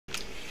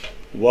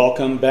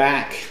Welcome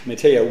back. Let me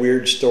tell you a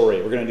weird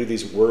story. We're going to do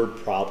these word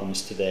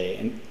problems today.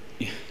 And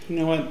you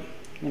know what?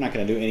 We're not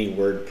going to do any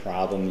word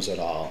problems at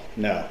all.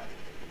 No.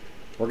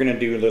 We're going to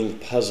do little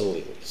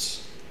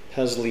puzzles.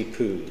 Puzzly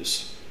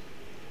poos.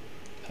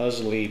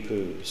 Puzzly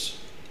poos.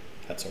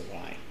 That's a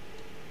Y.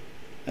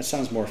 That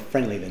sounds more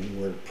friendly than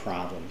word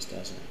problems,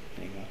 doesn't it?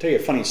 Anyway, I'll tell you a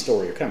funny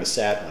story, or kind of a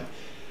sad one.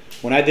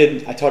 When I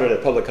taught at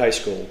a public high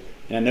school,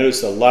 and I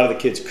noticed a lot of the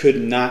kids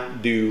could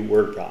not do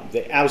word problems.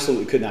 They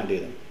absolutely could not do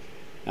them.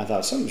 I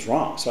thought something's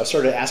wrong. So I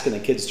started asking the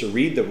kids to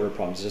read the word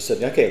problems. I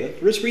said, okay,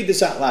 let's read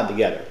this out loud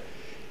together.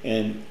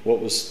 And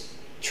what was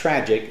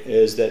tragic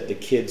is that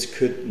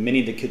many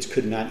of the kids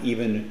could not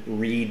even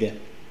read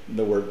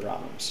the word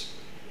problems.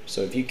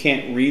 So if you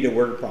can't read a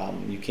word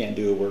problem, you can't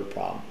do a word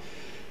problem.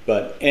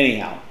 But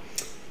anyhow,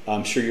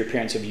 I'm sure your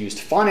parents have used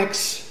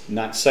phonics,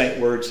 not sight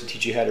words, to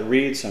teach you how to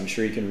read, so I'm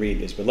sure you can read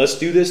these. But let's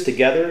do this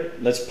together.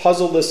 Let's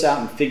puzzle this out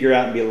and figure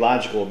out and be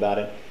logical about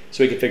it,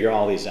 so we can figure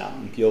all these out.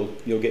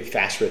 You'll get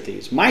faster at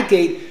these. Mike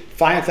ate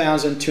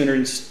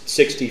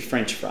 5,260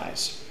 French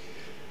fries.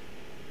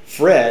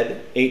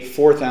 Fred ate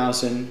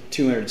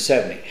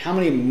 4,270. How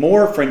many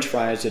more French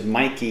fries did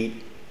Mike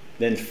eat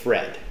than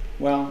Fred?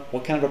 Well,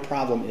 what kind of a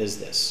problem is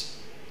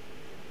this?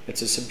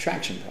 It's a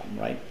subtraction problem,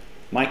 right?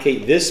 Mike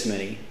ate this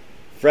many.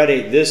 Fred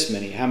ate this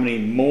many. How many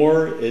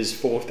more is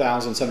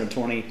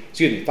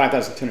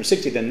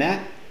 5,260 than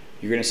that?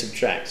 You're going to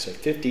subtract. So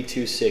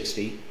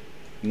 5,260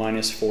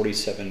 minus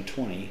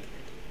 4,720.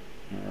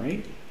 All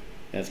right.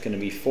 That's going to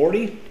be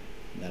 40.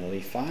 That'll be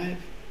 5.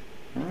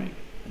 All right.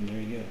 And there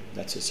you go.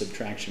 That's a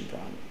subtraction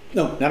problem.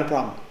 No, not a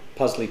problem.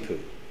 Puzzly poo.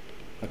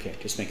 Okay,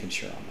 just making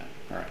sure on that.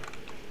 All right.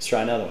 Let's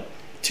try another one.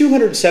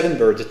 207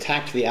 birds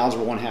attacked the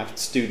Algebra 1/2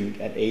 student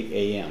at 8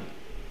 a.m.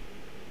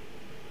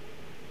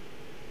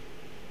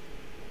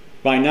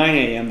 By 9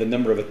 a.m., the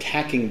number of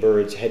attacking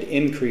birds had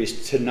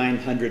increased to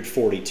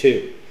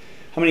 942.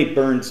 How many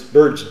birds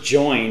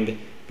joined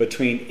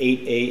between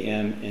 8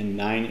 a.m. and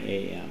 9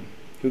 a.m.?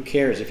 Who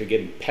cares if you're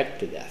getting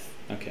pecked to death?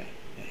 Okay.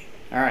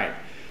 All right.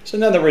 So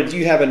in other words,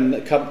 you have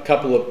a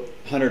couple of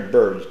hundred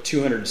birds,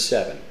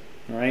 207.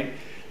 All right.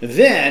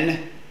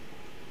 Then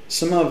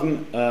some of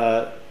them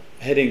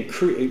had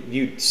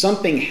increased.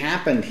 Something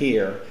happened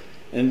here,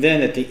 and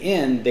then at the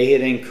end they had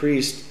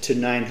increased to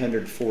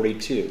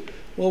 942.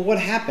 Well, what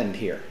happened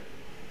here?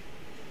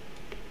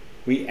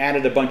 We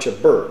added a bunch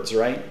of birds,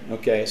 right?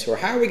 Okay, so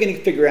how are we going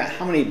to figure out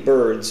how many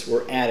birds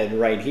were added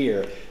right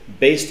here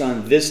based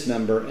on this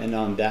number and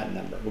on that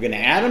number? We're going to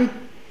add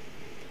them?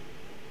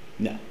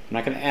 No, I'm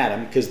not going to add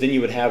them, because then you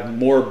would have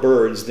more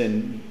birds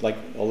than like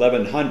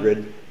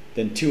 1,100,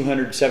 then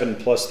 207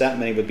 plus that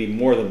many would be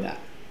more than that,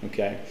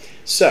 okay?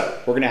 So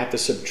we're going to have to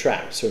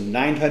subtract. So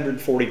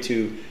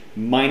 942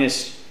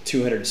 minus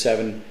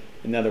 207,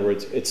 in other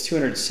words, it's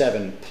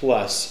 207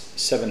 plus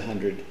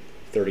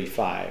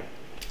 735.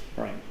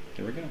 All right,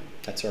 there we go.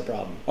 That's our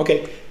problem.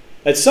 Okay,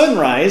 at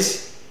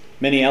sunrise,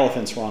 many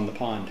elephants were on the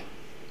pond.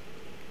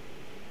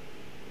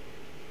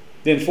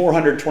 Then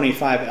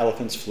 425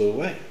 elephants flew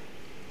away.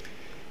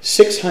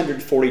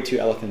 642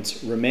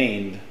 elephants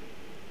remained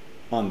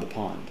on the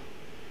pond.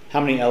 How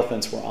many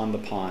elephants were on the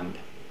pond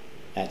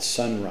at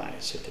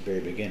sunrise at the very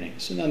beginning?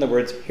 So in other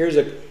words, here's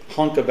a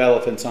hunk of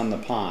elephants on the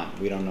pond.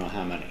 We don't know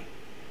how many.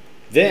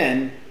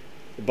 Then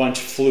a bunch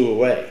flew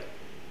away.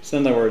 So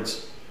in other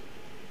words,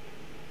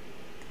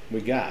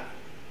 we got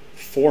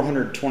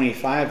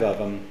 425 of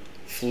them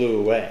flew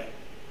away.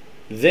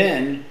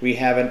 Then we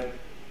have a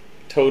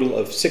total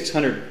of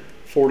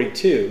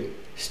 642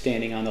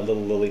 standing on the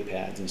little lily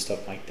pads and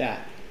stuff like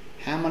that.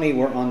 How many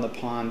were on the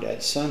pond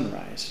at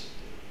sunrise?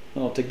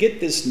 Well, to get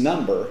this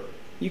number,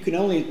 you can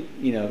only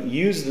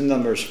use the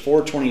numbers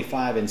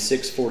 425 and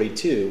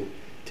 642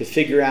 to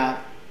figure out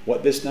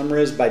what this number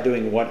is by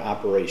doing what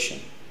operation?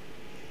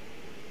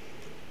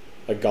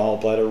 A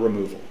gallbladder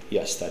removal.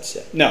 Yes, that's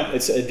it. No,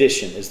 it's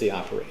addition is the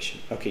operation.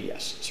 Okay,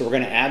 yes. So we're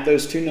going to add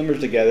those two numbers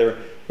together,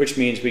 which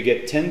means we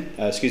get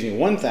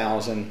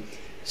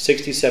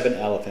 1,067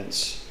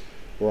 elephants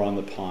were on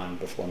the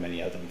pond before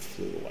many of them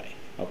flew away.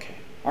 Okay.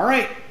 All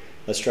right.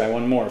 Let's try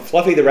one more.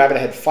 Fluffy the rabbit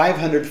had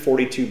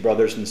 542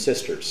 brothers and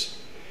sisters.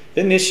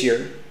 Then this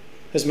year,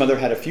 his mother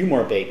had a few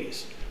more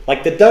babies,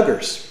 like the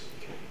Duggars.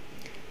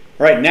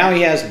 All right, now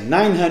he has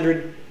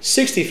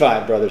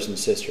 965 brothers and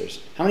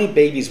sisters. How many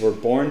babies were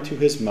born to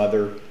his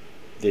mother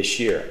this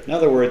year? In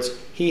other words,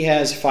 he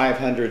has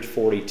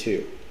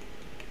 542.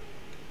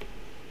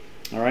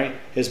 All right,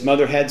 his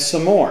mother had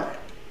some more.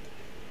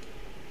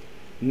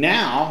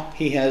 Now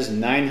he has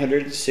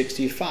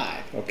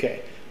 965.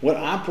 Okay, what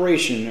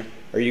operation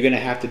are you going to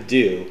have to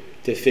do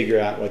to figure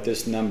out what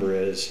this number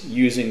is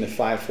using the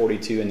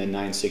 542 and the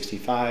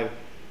 965?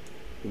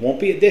 It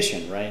won't be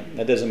addition, right?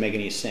 That doesn't make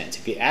any sense.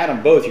 If you add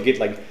them both, you get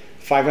like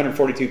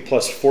 542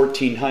 plus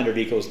 1,400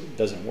 equals,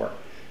 doesn't work.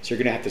 So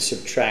you're going to have to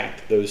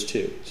subtract those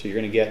two. So you're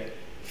going to get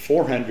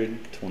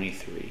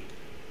 423.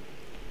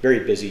 Very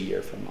busy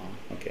year for mom.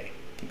 Okay,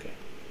 okay.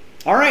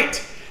 All right,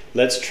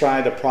 let's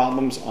try the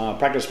problems,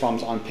 practice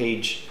problems on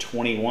page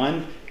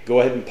 21.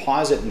 Go ahead and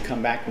pause it and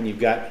come back when you've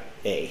got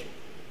A.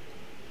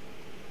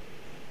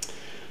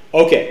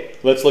 Okay,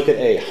 let's look at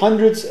A.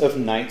 Hundreds of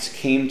knights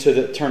came to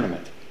the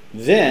tournament.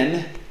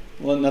 Then,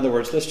 well, in other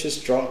words, let's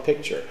just draw a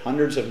picture.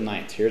 Hundreds of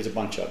knights. Here's a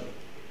bunch of them.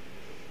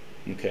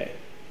 Okay,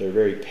 they're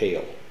very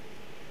pale.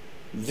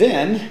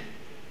 Then,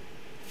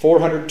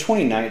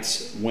 420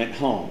 knights went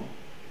home,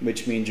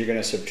 which means you're going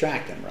to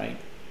subtract them, right?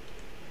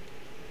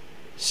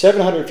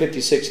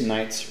 756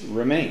 knights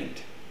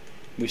remained.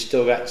 We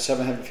still got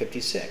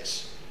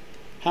 756.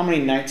 How many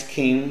knights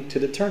came to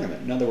the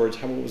tournament? In other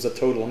words, what was the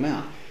total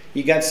amount?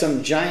 You got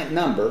some giant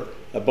number,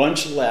 a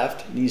bunch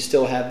left, and you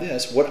still have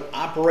this. What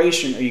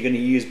operation are you going to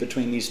use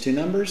between these two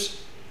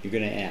numbers? You're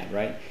going to add,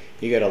 right?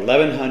 You got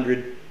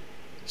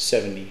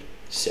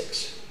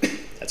 1176.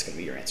 That's going to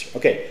be your answer.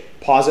 Okay,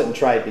 pause it and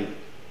try B.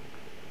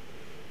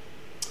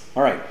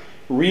 All right,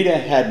 Rita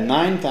had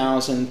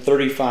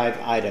 9,035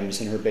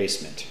 items in her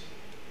basement,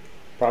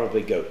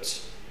 probably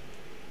goats.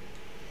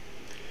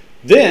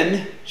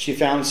 Then she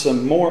found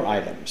some more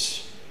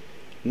items.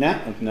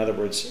 Now, in other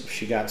words,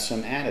 she got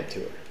some added to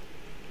her.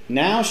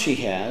 Now she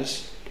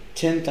has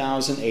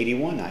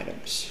 10,081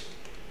 items.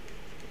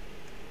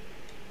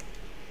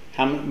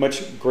 How many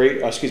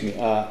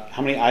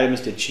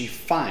items did she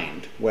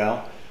find?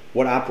 Well,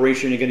 what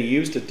operation are you going to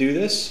use to do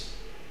this?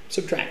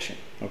 Subtraction,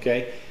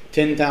 okay?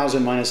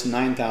 10,000 minus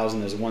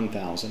 9,000 is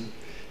 1,000.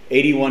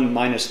 81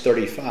 minus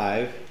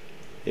 35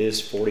 is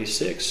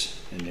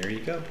 46. And there you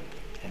go.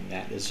 And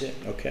that is it,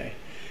 okay?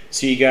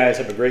 See you guys.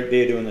 Have a great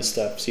day doing this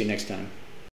stuff. See you next time.